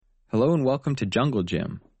Hello and welcome to Jungle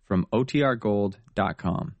Gym from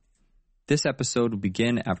OTRGold.com. This episode will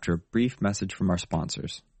begin after a brief message from our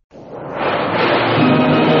sponsors.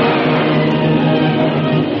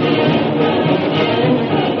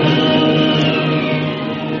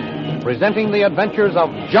 Presenting the adventures of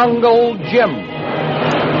Jungle Jim.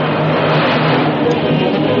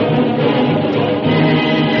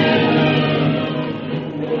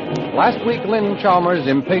 Last week, Lynn Chalmers,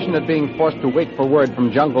 impatient at being forced to wait for word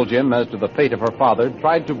from Jungle Jim as to the fate of her father,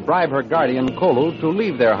 tried to bribe her guardian, Kolu, to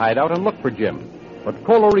leave their hideout and look for Jim. But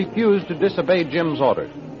Kolu refused to disobey Jim's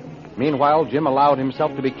orders. Meanwhile, Jim allowed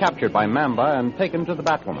himself to be captured by Mamba and taken to the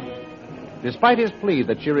Batwoman. Despite his plea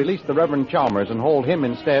that she release the Reverend Chalmers and hold him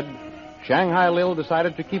instead, Shanghai Lil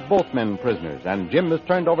decided to keep both men prisoners, and Jim was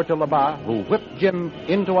turned over to Laba, who whipped Jim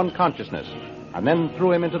into unconsciousness and then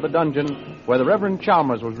threw him into the dungeon where the Reverend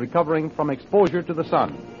Chalmers was recovering from exposure to the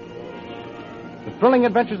sun. The thrilling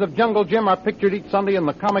adventures of Jungle Jim are pictured each Sunday in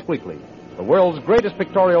the Comic Weekly, the world's greatest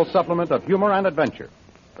pictorial supplement of humor and adventure.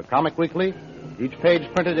 The Comic Weekly, each page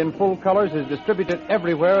printed in full colors, is distributed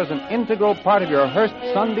everywhere as an integral part of your Hearst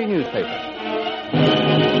Sunday newspaper.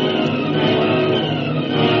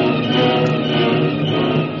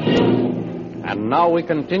 And now we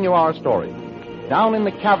continue our story. Down in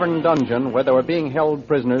the cavern dungeon where they were being held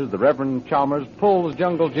prisoners, the Reverend Chalmers pulls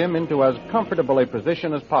Jungle Jim into as comfortable a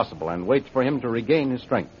position as possible and waits for him to regain his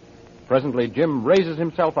strength. Presently, Jim raises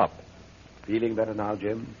himself up. Feeling better now,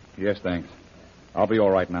 Jim? Yes, thanks. I'll be all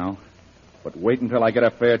right now. But wait until I get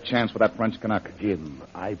a fair chance with that French Canuck. Jim,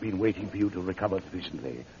 I've been waiting for you to recover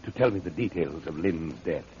sufficiently to tell me the details of Lynn's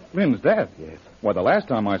death. Lynn's death? Yes. Well, the last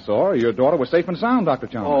time I saw her, your daughter was safe and sound, Dr.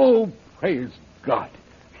 Chalmers. Oh, praise God.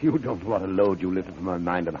 You don't want a load you lifted from my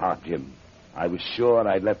mind and heart, Jim. I was sure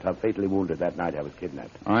I'd left her fatally wounded that night I was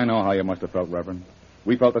kidnapped. I know how you must have felt, Reverend.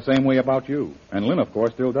 We felt the same way about you. And Lynn, of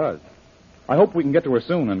course, still does. I hope we can get to her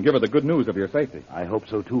soon and give her the good news of your safety. I hope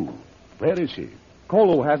so, too. Where is she?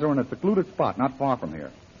 Kolu has her in a secluded spot not far from here.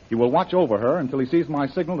 He will watch over her until he sees my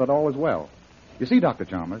signal that all is well. You see, Dr.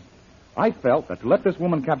 Chalmers, I felt that to let this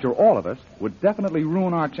woman capture all of us would definitely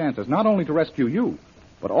ruin our chances not only to rescue you,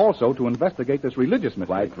 but also to investigate this religious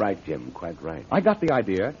mystery. Quite right, Jim, quite right. I got the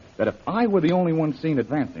idea that if I were the only one seen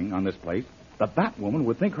advancing on this place, the Batwoman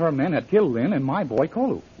would think her men had killed Lynn and my boy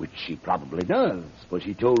Kolu. Which she probably does, for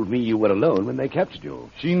she told me you were alone when they captured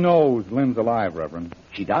you. She knows Lynn's alive, Reverend.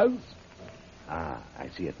 She does? Ah, I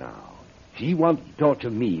see it now. She wants to torture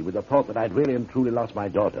me with the thought that I'd really and truly lost my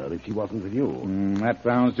daughter if she wasn't with you. That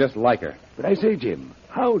sounds just like her. But I say, Jim,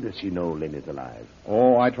 how does she know Lynn is alive?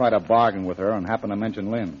 Oh, I tried to bargain with her and happened to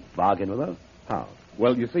mention Lynn. Bargain with her? How?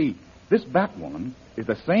 Well, you see, this Batwoman is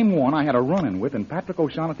the same one I had a run-in with in Patrick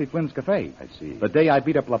O'Shaughnessy Flynn's cafe. I see. The day I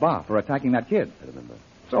beat up Laba for attacking that kid. I remember.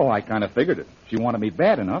 So I kind of figured it. She wanted me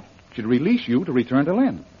bad enough, she'd release you to return to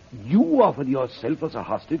Lynn. You offered yourself as a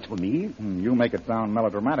hostage for me? You make it sound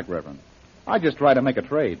melodramatic, Reverend. I just try to make a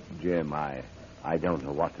trade. Jim, I don't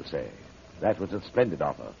know what to say. That was a splendid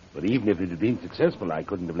offer. But even if it had been successful, I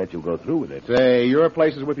couldn't have let you go through with it. Say, your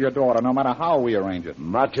place is with your daughter, no matter how we arrange it.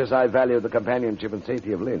 Much as I value the companionship and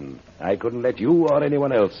safety of Lynn, I couldn't let you or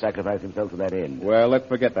anyone else sacrifice himself to that end. Well, let's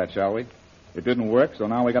forget that, shall we? It didn't work, so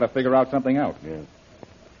now we got to figure out something else. Yes.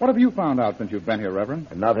 What have you found out since you've been here, Reverend?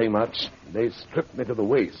 Nothing much. They stripped me to the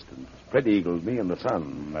waist and spread-eagled me in the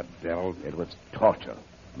sun. That devil. It was torture.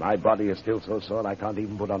 My body is still so sore I can't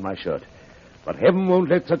even put on my shirt. But heaven won't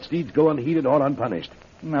let such deeds go unheeded or unpunished.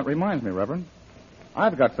 That reminds me, Reverend.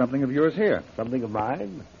 I've got something of yours here. Something of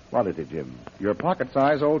mine? What is it, Jim? Your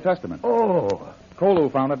pocket-sized Old Testament. Oh. Kolu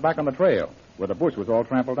found it back on the trail, where the bush was all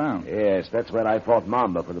trampled down. Yes, that's where I fought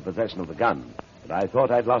Mamba for the possession of the gun. But I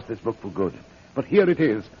thought I'd lost this book for good. But here it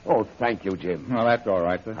is. Oh, thank you, Jim. Well, that's all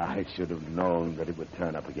right, sir. I should have known that it would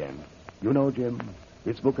turn up again. You know, Jim,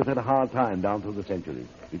 this book has had a hard time down through the centuries.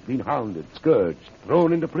 It's been hounded, scourged,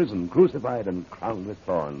 thrown into prison, crucified, and crowned with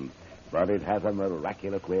thorns. But it has a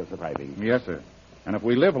miraculous way of surviving. Yes, sir. And if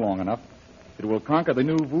we live long enough, it will conquer the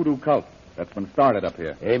new voodoo cult that's been started up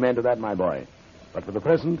here. Amen to that, my boy. But for the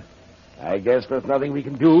present, I guess there's nothing we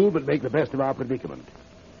can do but make the best of our predicament.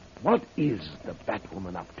 What is the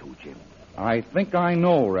Batwoman up to, Jim? I think I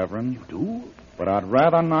know, Reverend. You do? But I'd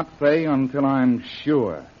rather not say until I'm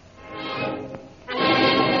sure.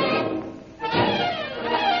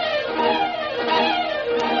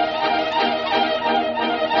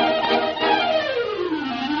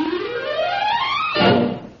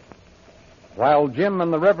 While Jim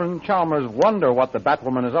and the Reverend Chalmers wonder what the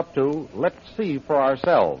Batwoman is up to, let's see for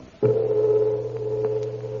ourselves.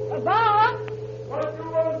 Bob!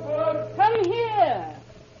 Come here.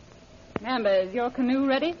 Amber, is your canoe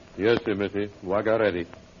ready? Yes, Timothy. Waga ready.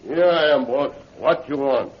 Here I am, boss. What you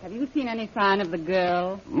want? Have you seen any sign of the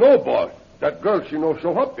girl? No, boss. That girl, she no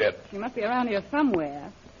show up yet. She must be around here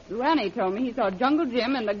somewhere. Rouhani told me he saw Jungle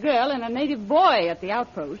Jim and the girl and a native boy at the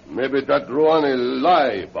outpost. Maybe that Rouhani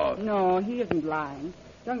lie, boss. No, he isn't lying.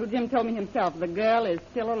 Jungle Jim told me himself the girl is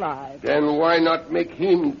still alive. Then why not make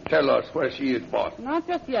him tell us where she is, boss? Not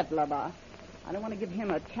just yet, Laba. I don't want to give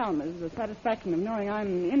him a Chalmers the satisfaction of knowing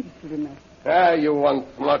I'm interested in this. Ah, you one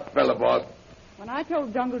smart fella, boss. When I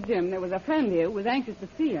told Jungle Jim there was a friend here who was anxious to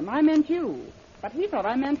see him, I meant you. But he thought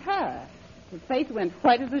I meant her. His face went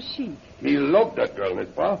white as a sheet. He loved that girl, Miss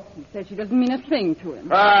Boss. He said she doesn't mean a thing to him.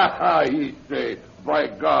 He say, by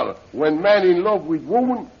God, when man in love with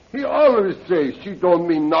woman, he always say she don't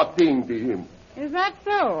mean nothing to him. Is that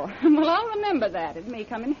so? Well, I'll remember that. It may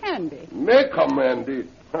come in handy. May come handy.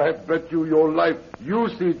 I bet you your life you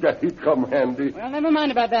see that it come handy. Well, never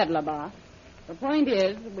mind about that, Labar. The point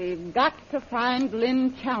is, we've got to find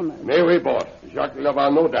Lynn Chalmers. May we, boss. Jacques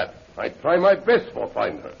Lavar know that. I try my best for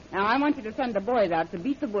find her. Now, I want you to send the boys out to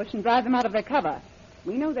beat the bush and drive them out of their cover.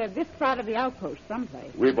 We know they're this side of the outpost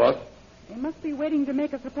someplace. We, boss. They must be waiting to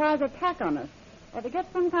make a surprise attack on us, or to get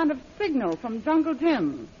some kind of signal from Jungle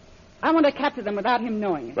Jim. I want to capture them without him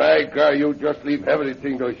knowing it. By God, you just leave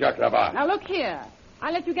everything to Jacques Lavar. Now, look here.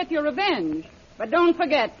 I'll let you get your revenge. But don't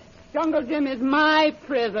forget, Jungle Jim is my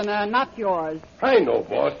prisoner, not yours. I know,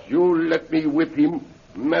 boss. You let me whip him.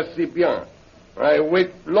 Merci bien. I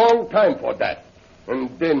wait long time for that.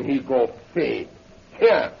 And then he go faint.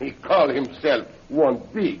 Yeah, he call himself one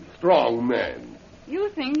big, strong man. You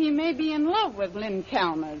think he may be in love with Lynn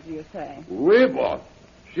Chalmers, you say? Oui, boss.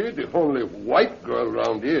 She's the only white girl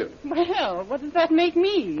around here. Well, what does that make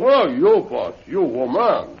me? Oh, you, boss. You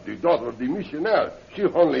woman. The daughter of the missionary. She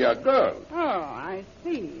only a girl. Oh, I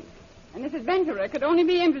see. And this adventurer could only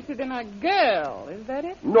be interested in a girl. Is that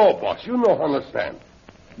it? No, boss. You no understand.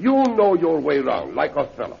 You know your way round, like us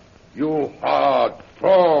fella. You hard,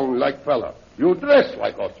 strong, like fella. You dress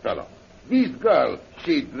like us fella. This girl,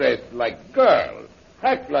 she dress like girl.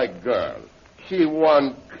 Act like girl. She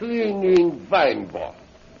one clinging vine, boss.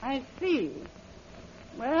 I see.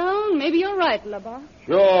 Well, maybe you're right, Labar.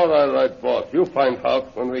 Sure, all right, boss. You find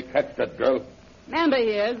out when we catch that girl. Manda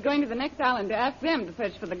here is going to the next island to ask them to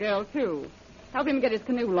search for the girl, too. Help him get his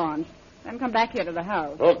canoe launched. Then come back here to the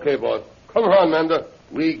house. Okay, boss. Come on, Manda.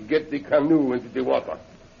 We get the canoe into the water.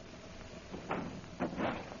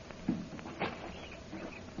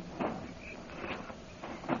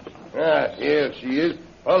 Here she is.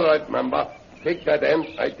 All right, Mamba. Take that end.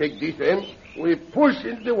 I take this end. We push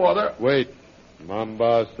into the water. Wait.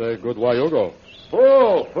 Mamba say good wayogo.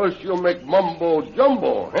 Oh, first you make mumbo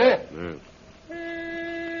jumbo, eh?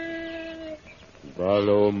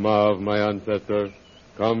 Balo Mav, my ancestor.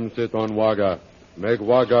 Come sit on Waga. Make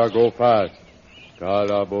Waga go fast.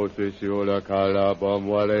 Kala bosisiula kala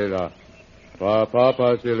bomwalela.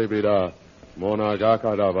 Papa silibida.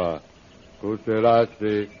 Monagakadava.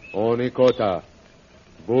 Kuselasi onikota.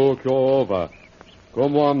 Bukyova.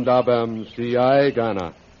 Kumwam dabam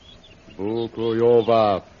siaigana.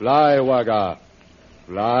 Bukuyova. Fly, Waga.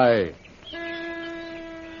 Fly.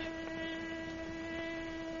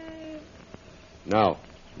 Now,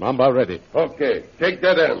 Mamba ready. Okay, take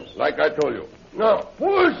that end, like I told you. Now,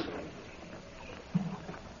 push!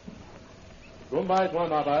 Goodbye,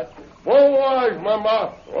 Mamba. Bon voyage,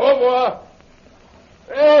 Mamba. Au revoir.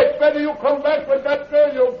 Hey, better you come back with that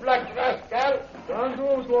girl, you black rascal. Don't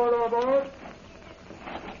do it,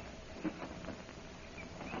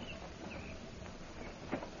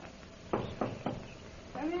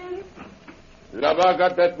 Come in. Lava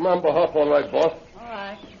got that Mamba off all right, boss. All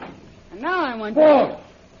right. And now I want Boss!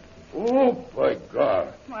 Oh, my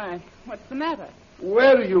God. Why, what's the matter?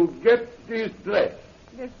 Where you get this dress?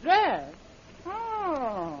 This dress?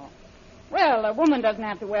 Oh. Well, a woman doesn't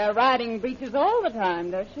have to wear riding breeches all the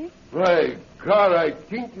time, does she? My God, I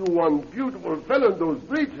think you one beautiful fellow in those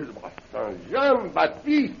breeches. Saint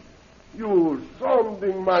Jean-Baptiste. You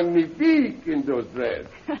sounding magnifique in those dresses.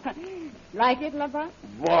 Like it, Labat?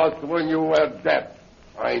 Boss, when you wear that,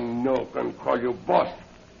 I no can call you boss.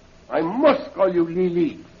 I must call you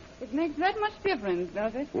Lily. It makes that much difference,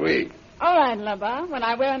 does it? Oui. All right, Labat. When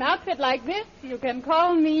I wear an outfit like this, you can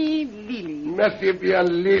call me Lily. Merci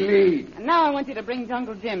bien, Lily. And now I want you to bring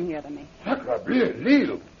Jungle Jim here to me. Sacre bleu,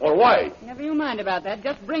 Lil. Or why? Never you mind about that.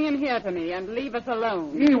 Just bring him here to me and leave us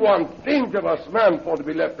alone. He want dangerous man for to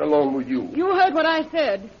be left alone with you. You heard what I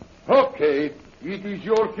said. Okay, it is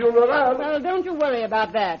your funeral. Well, don't you worry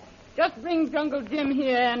about that. Just bring Jungle Jim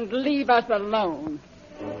here and leave us alone.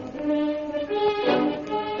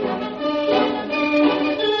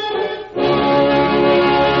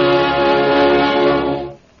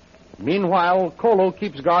 Meanwhile, Kolo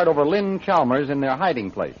keeps guard over Lynn Chalmers in their hiding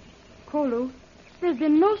place. Kolo, there's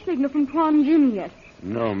been no signal from Tuan Jim yet.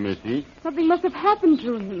 No, Missy. Something must have happened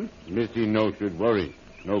to him. Missy no should worry.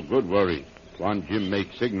 No good worry. Tuan Jim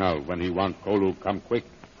make signal when he want Kolu come quick.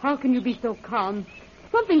 How can you be so calm?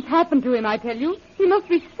 Something's happened to him, I tell you. He must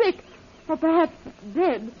be sick. Or perhaps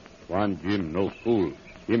dead. Tuan Jim no fool.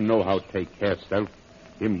 Him know how take care self.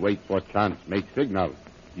 Him wait for chance make signal.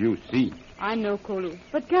 You see. I know, Kolu.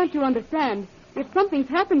 But can't you understand? If something's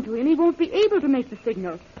happened to him, he won't be able to make the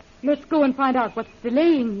signal. Let's go and find out what's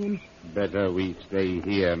delaying him. Better we stay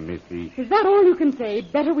here, Missy. Is that all you can say?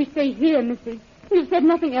 Better we stay here, Missy. You've said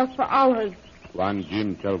nothing else for hours. Tuan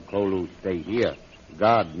Jim tell Kolu stay here.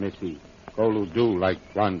 God, Missy. Kolu do like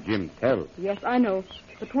Tuan Jim tell. Yes, I know.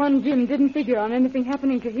 But Tuan Jim didn't figure on anything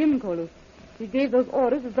happening to him, Kolu. He gave those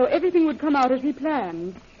orders as though everything would come out as he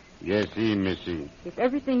planned. Yes, Missy. If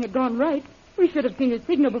everything had gone right, we should have seen his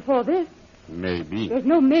signal before this. Maybe. There's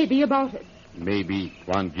no maybe about it. Maybe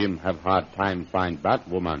Tuan Jim have hard time find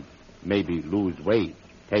Batwoman. Maybe lose way.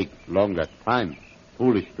 Take longer time.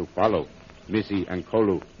 Foolish to follow. Missy and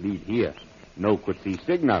Kolu lead here. No could see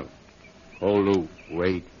signal. Kolu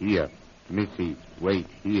wait here. Missy wait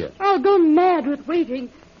here. I'll go mad with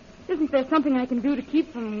waiting. Isn't there something I can do to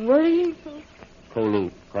keep from worrying so?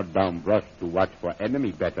 Kolu cut down brush to watch for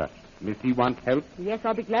enemy better. Missy want help? Yes,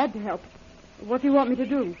 I'll be glad to help. What do you want me to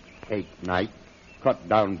do? Take knife. Cut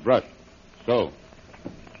down brush. So.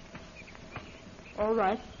 All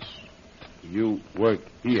right. You work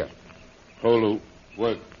here. Kolu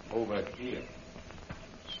work over here.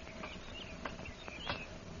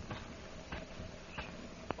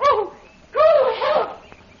 Oh! Kolu, help!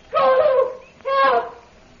 Kolu, help!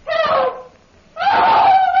 Help!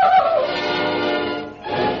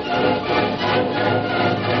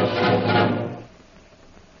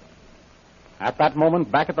 At that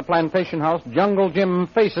moment, back at the plantation house, Jungle Jim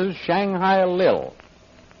faces Shanghai Lil.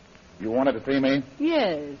 You wanted to see me?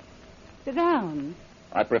 Yes. Sit down.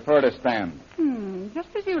 I prefer to stand. Just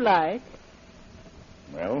as you like.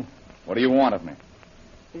 Well, what do you want of me?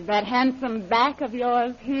 Is that handsome back of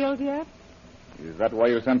yours healed yet? Is that why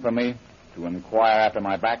you sent for me? To inquire after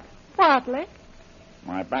my back? Partly.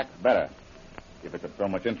 My back's better, if it's of so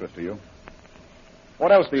much interest to you.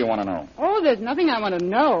 What else do you want to know? Oh, there's nothing I want to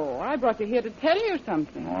know. I brought you here to tell you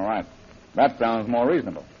something. All right. That sounds more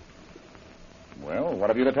reasonable. Well, what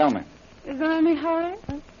have you to tell me? Is there any hurry?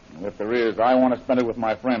 If there is, I want to spend it with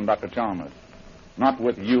my friend, Dr. Chalmers. Not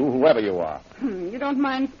with you, whoever you are. You don't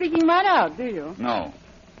mind speaking right out, do you? No.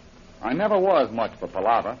 I never was much for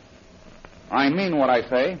palaver. I mean what I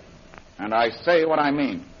say, and I say what I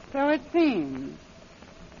mean. So it seems.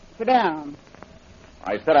 Sit down.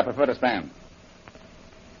 I said I prefer to stand.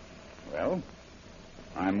 Well,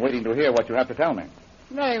 I'm waiting to hear what you have to tell me.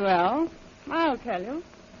 Very well. I'll tell you.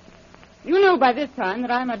 You know by this time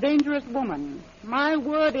that I'm a dangerous woman. My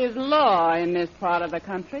word is law in this part of the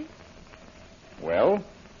country. Well?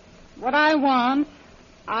 What I want,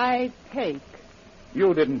 I take.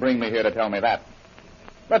 You didn't bring me here to tell me that.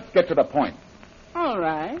 Let's get to the point. All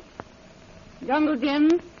right. Jungle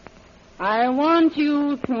Jim, I want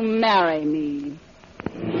you to marry me.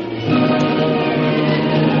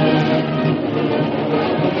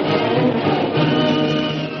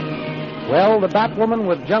 Well, the Batwoman,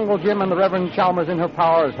 with Jungle Jim and the Reverend Chalmers in her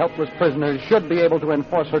power as helpless prisoners, should be able to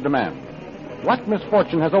enforce her demand. What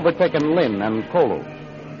misfortune has overtaken Lynn and Kolu?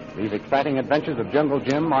 These exciting adventures of Jungle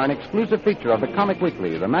Jim are an exclusive feature of the Comic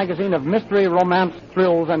Weekly, the magazine of mystery, romance,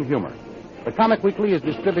 thrills, and humor. The Comic Weekly is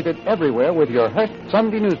distributed everywhere with your Hearst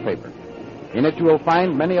Sunday newspaper. In it you will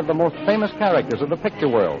find many of the most famous characters of the picture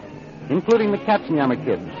world, including the Katzenjammer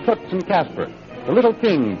Kids, Toots and Casper, the Little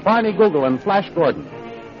King, Barney Google, and Flash Gordon.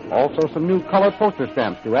 Also some new color poster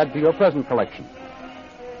stamps to add to your present collection.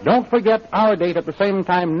 Don't forget our date at the same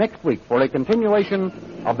time next week for a continuation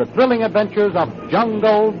of the thrilling adventures of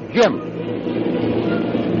Jungle Jim.